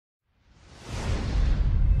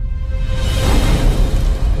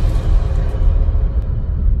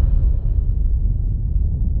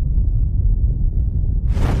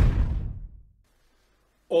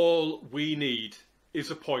we need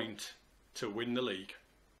is a point to win the league.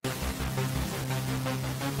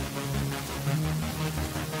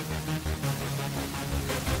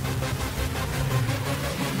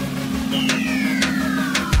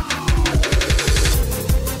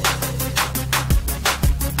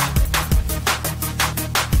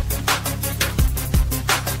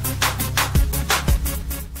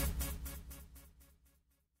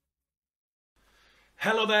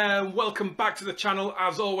 Hello there and welcome back to the channel.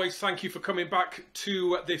 As always, thank you for coming back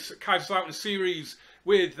to this Kaiserslautern series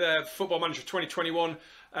with Football Manager 2021.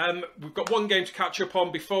 We've got one game to catch up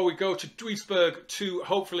on before we go to Duisburg to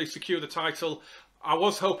hopefully secure the title. I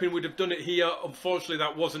was hoping we'd have done it here. Unfortunately,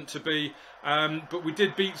 that wasn't to be. But we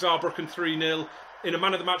did beat Saarbrücken 3-0. In a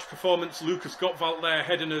man of the match performance, Lucas Gottwald there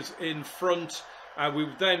heading us in front. We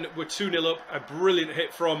then were 2-0 up. A brilliant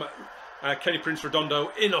hit from Kenny Prince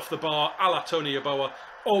Redondo in off the bar, a la Tony Yeboah.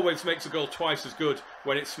 Always makes a goal twice as good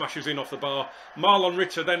when it smashes in off the bar. Marlon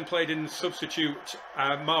Ritter then played in substitute.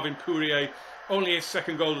 Marvin Pourier, only his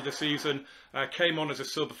second goal of the season, came on as a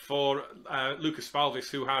sub for Lucas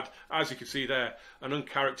Spalvis, who had, as you can see there, an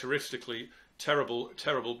uncharacteristically terrible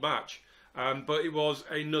match. But it was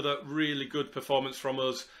another really good performance from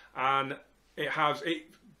us, and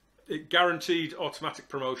it guaranteed automatic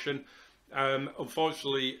promotion.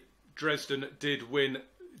 Unfortunately, Dresden did win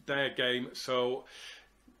their game, so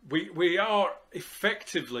we are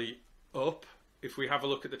effectively up. If we have a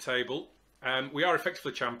look at the table, we are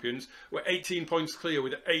effectively champions. We're 18 points clear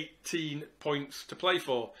with 18 points to play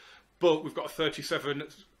for, but we've got a 37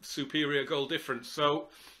 superior goal difference, so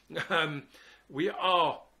we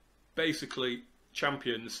are basically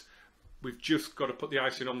champions. We've just got to put the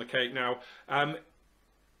icing on the cake now.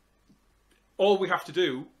 All we have to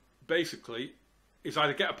do basically is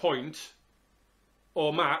either get a point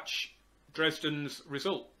or match Dresden's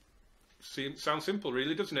result. Sounds simple,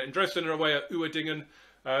 really, doesn't it? And Dresden are away at Uerdingen,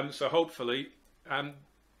 so hopefully,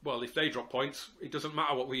 well, if they drop points, it doesn't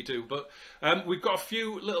matter what we do. But we've got a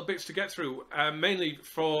few little bits to get through, mainly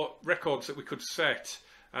for records that we could set.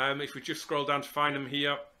 If we just scroll down to find them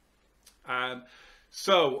here.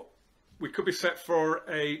 So we could be set for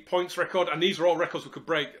a points record, and these are all records we could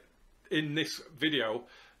break in this video.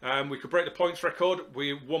 We could break the points record.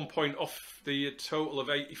 We're 1 point off the total of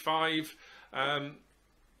 85.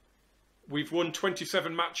 We've won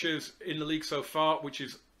 27 matches in the league so far, which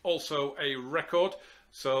is also a record.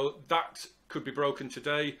 So that could be broken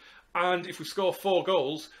today. And if we score 4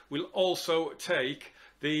 goals, we'll also take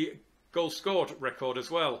the goals scored record as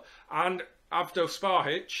well. And Avdo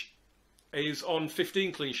Sparhic is on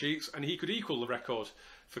 15 clean sheets, and he could equal the record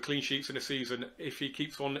for clean sheets in a season if he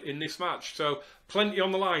keeps one in this match. So plenty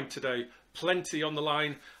on the line today, plenty on the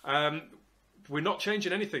line. We're not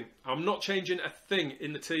changing anything. I'm not changing a thing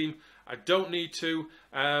in the team. I don't need to.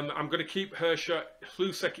 I'm going to keep Hirscher.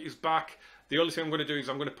 Hlusek is back. The only thing I'm going to do is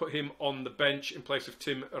I'm going to put him on the bench in place of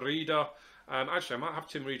Tim Rieder. Actually, I might have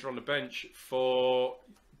Tim Rieder on the bench for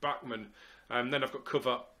Bachmann. Then I've got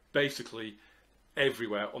cover basically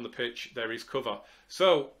everywhere on the pitch. There is cover.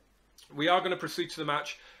 So we are going to proceed to the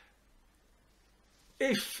match.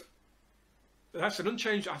 If that's an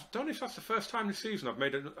unchanged, I don't know if that's the first time this season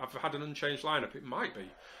I've had an unchanged lineup. It might be.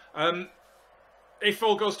 If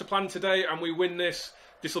all goes to plan today and we win this,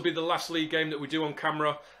 this will be the last league game that we do on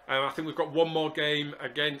camera. I think we've got one more game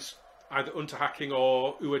against either Unterhaching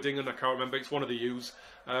or Uerdingen. I can't remember. It's one of the U's.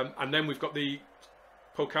 And then we've got the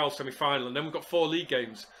Pokal semi-final, and then we've got 4 league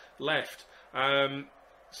games left.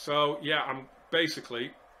 So yeah, I'm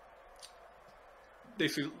basically.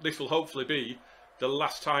 This will hopefully be the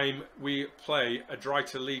last time we play a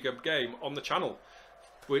Dritte Liga game on the channel,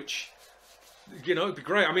 which, you know, it'd be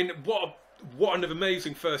great. I mean, what an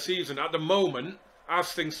amazing first season. At the moment,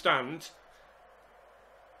 as things stand,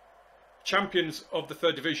 champions of the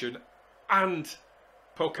 3rd division and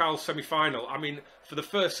Pokal semi-final. I mean, for the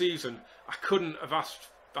first season, I couldn't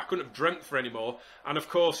have dreamt for any more. And of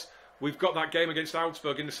course, we've got that game against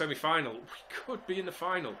Augsburg in the semi-final. We could be in the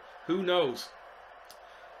final. Who knows?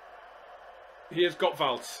 Here's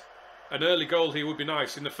Gottwald. An early goal here would be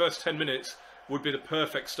nice. In the first 10 minutes would be the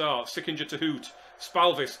perfect start. Sickinger to Hoot.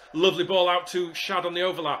 Spalvis. Lovely ball out to Shad on the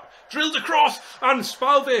overlap. Drilled across. And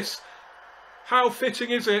Spalvis. How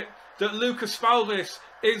fitting is it that Lucas Spalvis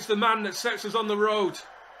is the man that sets us on the road.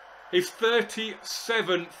 His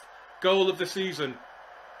 37th goal of the season.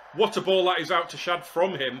 What a ball that is out to Shad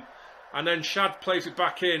from him. And then Shad plays it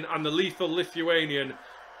back in, and the lethal Lithuanian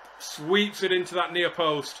sweeps it into that near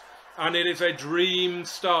post. And it is a dream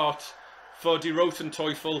start for Die Roten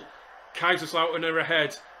Teufel. Kaiserslautern are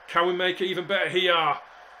ahead. Can we make it even better here?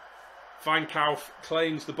 Feinkauf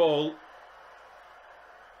claims the ball.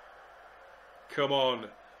 Come on.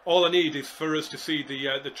 All I need is for us to see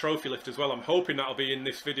the trophy lift as well. I'm hoping that'll be in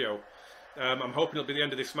this video. I'm hoping it'll be the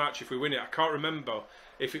end of this match if we win it. I can't remember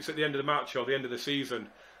if it's at the end of the match or the end of the season.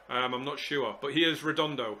 I'm not sure. But here's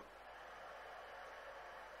Redondo.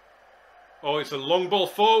 Oh, it's a long ball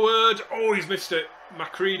forward. Oh, he's missed it.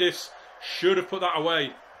 Makridis should have put that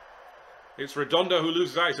away. It's Redondo who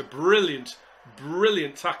loses that. It's a brilliant,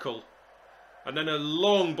 brilliant tackle. And then a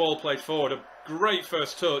long ball played forward. A great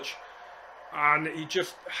first touch. And he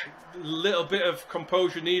just, a little bit of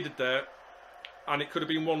composure needed there. And it could have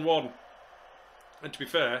been 1-1. And to be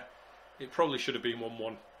fair, it probably should have been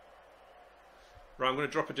 1-1. Right, I'm going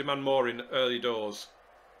to drop a demand more in early doors.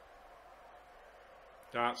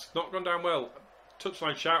 That's not gone down well.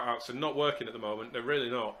 Touchline shout-outs are not working at the moment. They're really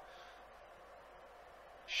not.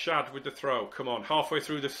 Shad with the throw. Come on, halfway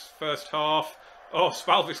through this first half. Oh,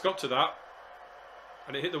 Spalvis got to that.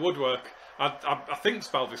 And it hit the woodwork. I think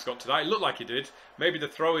Spalvis got to that. It looked like he did. Maybe the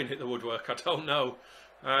throw-in hit the woodwork. I don't know.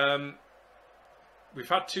 We've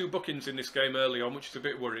had 2 bookings in this game early on, which is a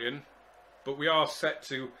bit worrying. But we are set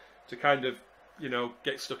to kind of, you know,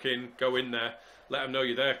 get stuck in, go in there, let them know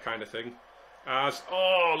you're there kind of thing. As,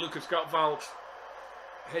 oh, Lucas Gottwald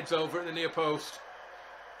heads over at the near post.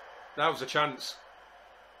 That was a chance.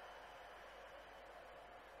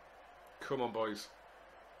 Come on, boys.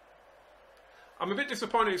 I'm a bit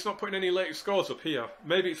disappointed it's not putting any later scores up here.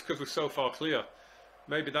 Maybe it's because we're so far clear.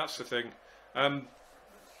 Maybe that's the thing.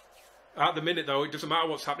 At the minute, though, it doesn't matter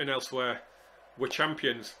what's happening elsewhere. We're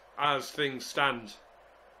champions as things stand.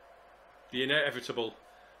 The inevitable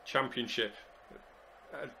championship,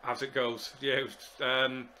 as it goes. Yeah,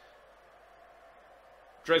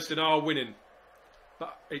 Dresden are winning,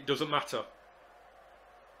 but it doesn't matter.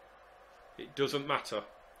 It doesn't matter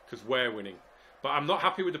because we're winning. But I'm not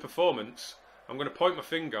happy with the performance. I'm going to point my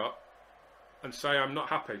finger and say I'm not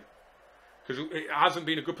happy. Because it hasn't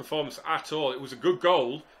been a good performance at all. It was a good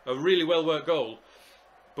goal, a really well-worked goal.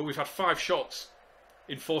 But we've had 5 shots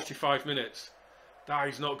in 45 minutes. That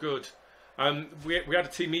is not good. We had a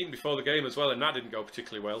team meeting before the game as well, and that didn't go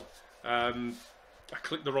particularly well. I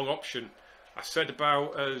clicked the wrong option. I said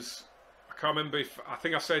about as... I can't remember if... I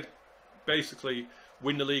think I said basically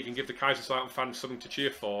win the league and give the Kaiserslautern fans something to cheer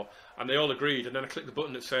for. And they all agreed. And then I clicked the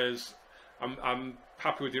button that says... I'm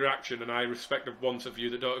happy with your action and I respect the ones of you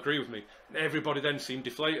that don't agree with me. And everybody then seemed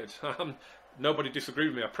deflated. Nobody disagreed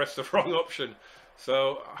with me. I pressed the wrong option.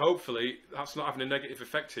 So hopefully that's not having a negative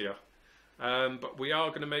effect here. But we are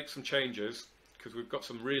going to make some changes because we've got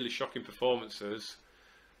some really shocking performances.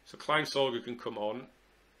 So Kleinsorger can come on.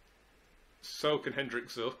 So can Hendrik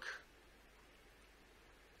Zuck.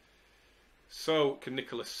 So can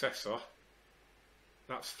Nicholas Sessa.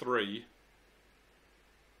 That's 3.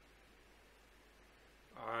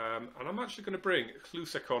 And I'm actually going to bring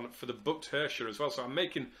Klusek on for the booked Hirscher as well. So I'm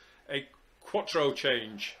making a Quattro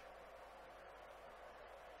change.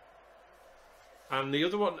 And the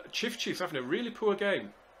other one, Chifchi's having a really poor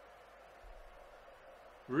game.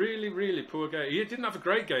 Really, really poor game. He didn't have a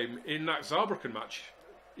great game in that Saarbrücken match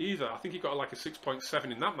either. I think he got like a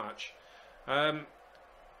 6.7 in that match.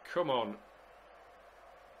 Come on.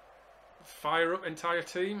 Fire up entire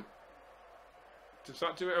team. Does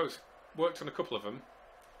that do it? Oh, it's worked on a couple of them.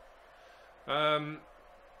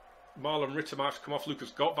 Marlon Ritter might have to come off.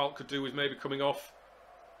 Lucas Gottwald could do with maybe coming off.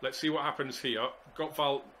 Let's see what happens here.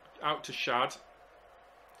 Gottwald out to Shad.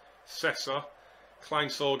 Sessa.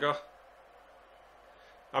 Kleinsorger.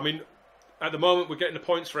 I mean, at the moment we're getting the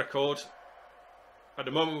points record. At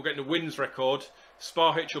the moment we're getting the wins record.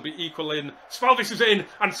 Sparhich will be equaling. Spalvis is in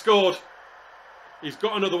and scored. He's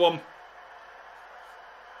got another one.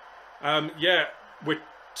 Yeah, we're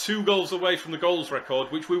 2 goals away from the goals record,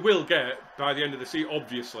 which we will get by the end of the season,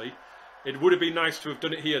 obviously. It would have been nice to have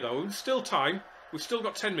done it here, though. There's still time. We've still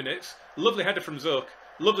got 10 minutes. Lovely header from Zuck.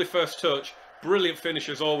 Lovely first touch. Brilliant finish,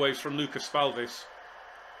 as always, from Lucas Spalvis.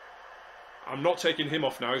 I'm not taking him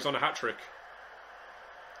off now. He's on a hat-trick.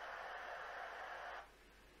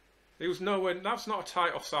 He was nowhere... That's not a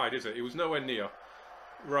tight offside, is it? He was nowhere near.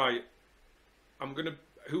 Right. I'm going to...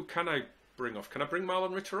 Who can I bring off? Can I bring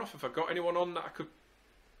Marlon Ritter off? Have I got anyone on that I could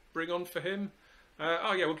bring on for him?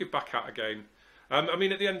 Oh yeah, we'll give Bakat a game. I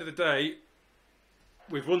mean, at the end of the day,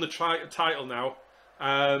 we've won the title now.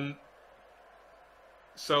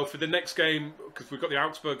 So for the next game, because we've got the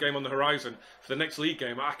Augsburg game on the horizon, for the next league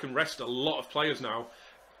game, I can rest a lot of players now.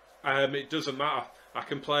 It doesn't matter. I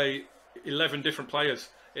can play 11 different players.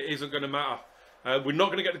 It isn't going to matter. We're not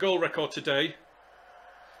going to get the goal record today,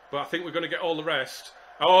 but I think we're going to get all the rest.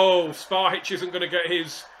 Oh, Sparhich isn't going to get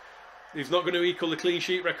his... He's not going to equal the clean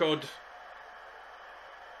sheet record.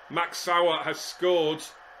 Max Sauer has scored.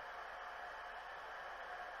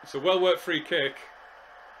 It's a well-worked free kick.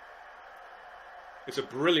 It's a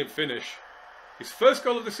brilliant finish. His first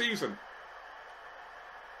goal of the season.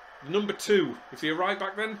 Number 2. Was he a right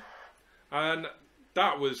back then? And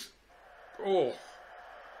that was... Oh,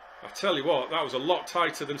 I tell you what, that was a lot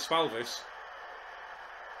tighter than Spalvis.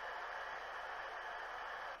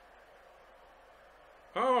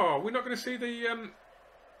 Oh, we're not going to see the...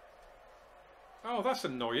 Oh, that's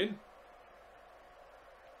annoying.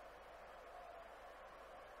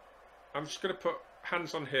 I'm just going to put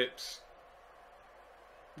hands on hips.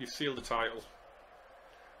 You seal the title.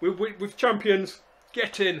 With champions,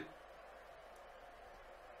 get in.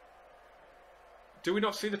 Do we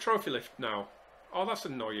not see the trophy lift now? Oh, that's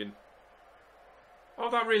annoying.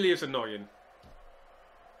 Oh, that really is annoying.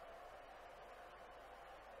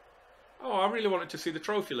 Oh, I really wanted to see the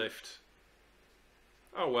trophy lift.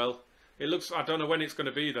 Oh well. It looks... I don't know when it's going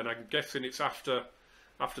to be then. I'm guessing it's after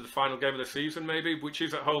the final game of the season, maybe, which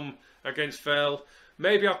is at home against Vale.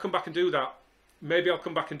 Maybe I'll come back and do that. Maybe I'll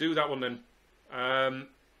come back and do that one then.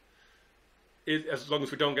 As long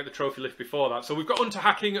as we don't get the trophy lift before that. So we've got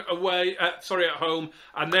Unterhaching away, at home,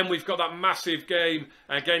 and then we've got that massive game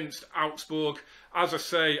against Augsburg. As I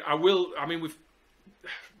say, I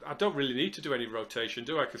don't really need to do any rotation,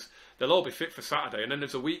 do I? Because they'll all be fit for Saturday, and then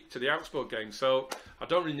there's a week to the Augsburg game, so I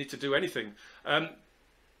don't really need to do anything.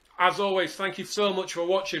 As always, thank you so much for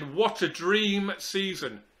watching. What a dream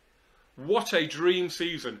season. What a dream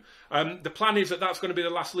season. The plan is that that's going to be the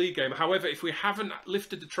last league game. However, if we haven't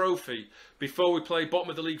lifted the trophy before we play bottom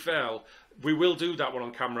of the league Vale, we will do that one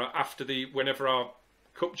on camera after whenever our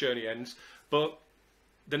cup journey ends. But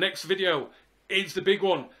the next video is the big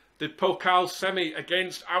one. The Pokal semi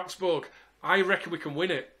against Augsburg. I reckon we can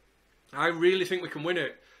win it. I really think we can win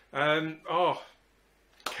it. Oh,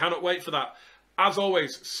 cannot wait for that. As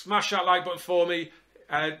always, smash that like button for me.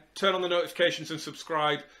 Turn on the notifications and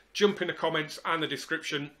subscribe. Jump in the comments and the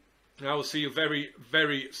description. And I will see you very,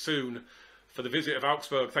 very soon for the visit of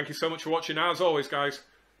Augsburg. Thank you so much for watching. As always, guys,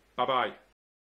 bye-bye.